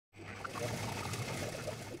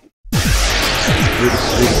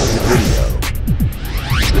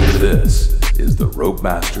This is the Rope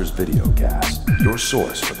Masters Videocast, your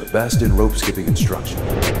source for the best in rope skipping instruction.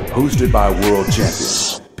 Hosted by world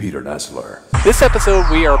champion Peter Nessler. This episode,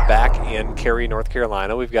 we are back in Cary, North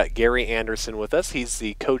Carolina. We've got Gary Anderson with us. He's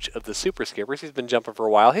the coach of the Super Skippers. He's been jumping for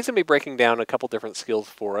a while. He's going to be breaking down a couple different skills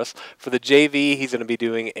for us. For the JV, he's going to be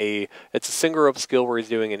doing it's a single rope skill where he's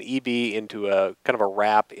doing an EB into a kind of a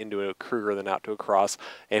wrap into a Kruger, then out to a cross,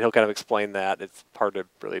 and he'll kind of explain that. It's hard to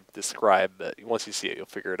really describe, but once you see it, you'll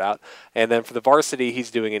figure it out. And then for the varsity,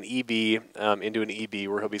 he's doing an EB into an EB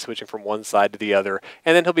where he'll be switching from one side to the other,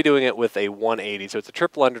 and then he'll be doing it with a 180. So it's a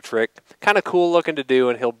triple under trick, kind of cool looking to do,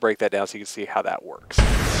 and he'll break that down so you can see how that works.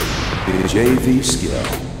 JV skill.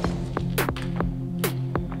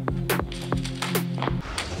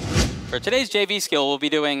 For today's JV skill, we'll be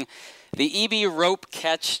doing the EB rope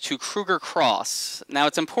catch to Kruger cross. Now,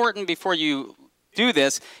 it's important before you do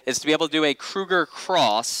this is to be able to do a Kruger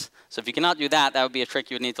cross. So if you cannot do that, that would be a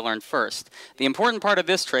trick you would need to learn first. The important part of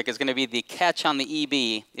this trick is going to be the catch on the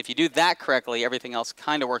EB. If you do that correctly, everything else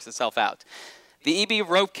kind of works itself out. The EB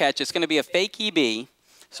rope catch is going to be a fake EB.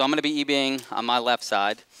 So I'm going to be EBing on my left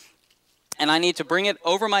side. And I need to bring it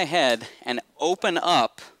over my head and open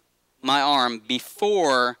up my arm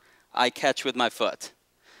before I catch with my foot.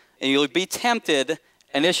 And you'll be tempted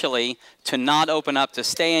initially to not open up, to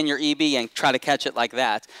stay in your EB and try to catch it like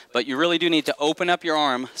that. But you really do need to open up your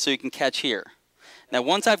arm so you can catch here. Now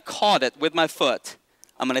once I've caught it with my foot,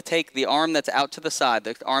 I'm going to take the arm that's out to the side,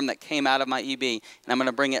 the arm that came out of my EB, and I'm going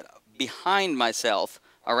to bring it behind myself,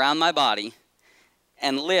 around my body,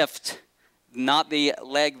 and lift not the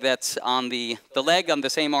leg that's on the leg on the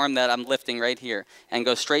same arm that I'm lifting right here, and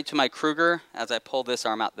go straight to my Kruger as I pull this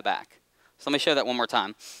arm out the back. So let me show that one more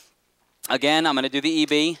time. Again, I'm going to do the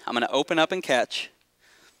EB. I'm going to open up and catch.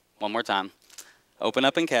 One more time. Open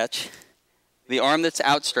up and catch. The arm that's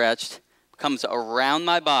outstretched comes around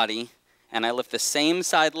my body, and I lift the same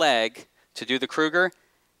side leg to do the Kruger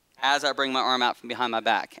as I bring my arm out from behind my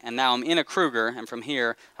back. And now I'm in a Kruger, and from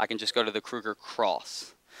here, I can just go to the Kruger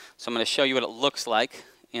cross. So I'm going to show you what it looks like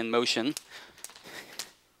in motion.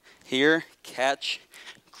 Here, catch,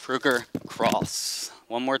 Kruger cross.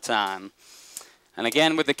 One more time. And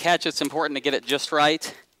again, with the catch, it's important to get it just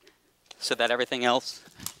right so that everything else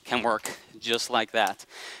can work just like that.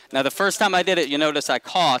 Now, the first time I did it, you notice I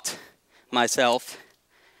caught myself.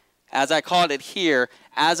 As I caught it here,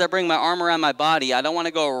 as I bring my arm around my body, I don't want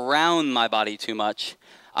to go around my body too much.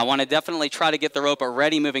 I want to definitely try to get the rope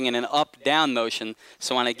already moving in an up-down motion,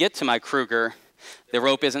 so when I get to my Kruger, the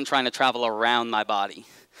rope isn't trying to travel around my body.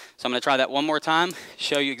 So I'm going to try that one more time,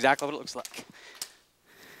 show you exactly what it looks like.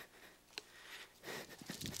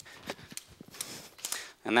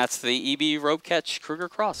 And that's the EB rope catch Kruger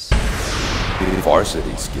cross.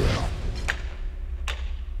 Varsity skill.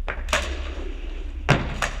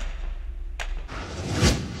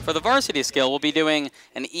 For the varsity skill, we'll be doing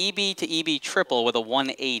an EB to EB triple with a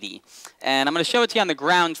 180. And I'm going to show it to you on the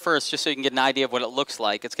ground first just so you can get an idea of what it looks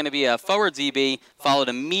like. It's going to be a forwards EB followed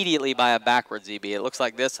immediately by a backwards EB. It looks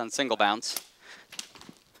like this on single bounce.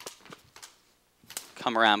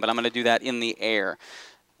 Come around, but I'm going to do that in the air.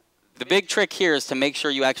 The big trick here is to make sure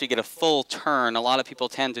you actually get a full turn. A lot of people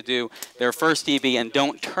tend to do their first EB and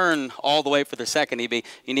don't turn all the way for their second EB.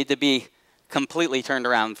 You need to be completely turned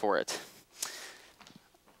around for it.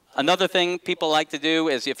 Another thing people like to do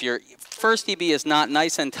is if your first EB is not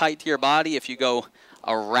nice and tight to your body, if you go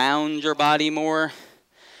around your body more,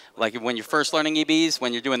 like when you're first learning EBs,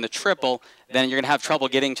 when you're doing the triple, then you're going to have trouble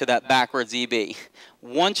getting to that backwards EB.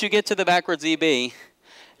 Once you get to the backwards EB,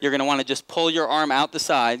 you're going to want to just pull your arm out the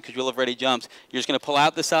side because you'll have already jumped. You're just going to pull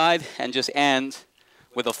out the side and just end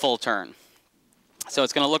with a full turn. So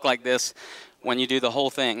it's going to look like this when you do the whole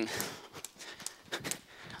thing.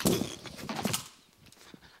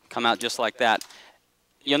 Come out just like that.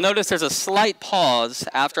 You'll notice there's a slight pause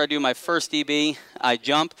after I do my first EB. I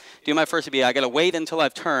jump, do my first EB. I got to wait until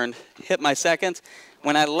I've turned, hit my second.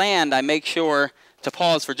 When I land, I make sure to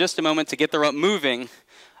pause for just a moment to get the rope moving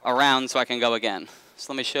around so I can go again.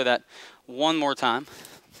 So let me show that one more time.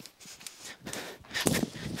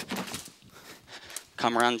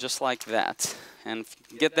 Come around just like that. And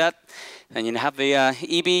get that, then you have the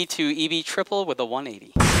EB to EB triple with a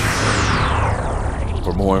 180.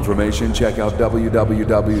 For more information, check out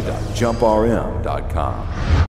www.jumprm.com.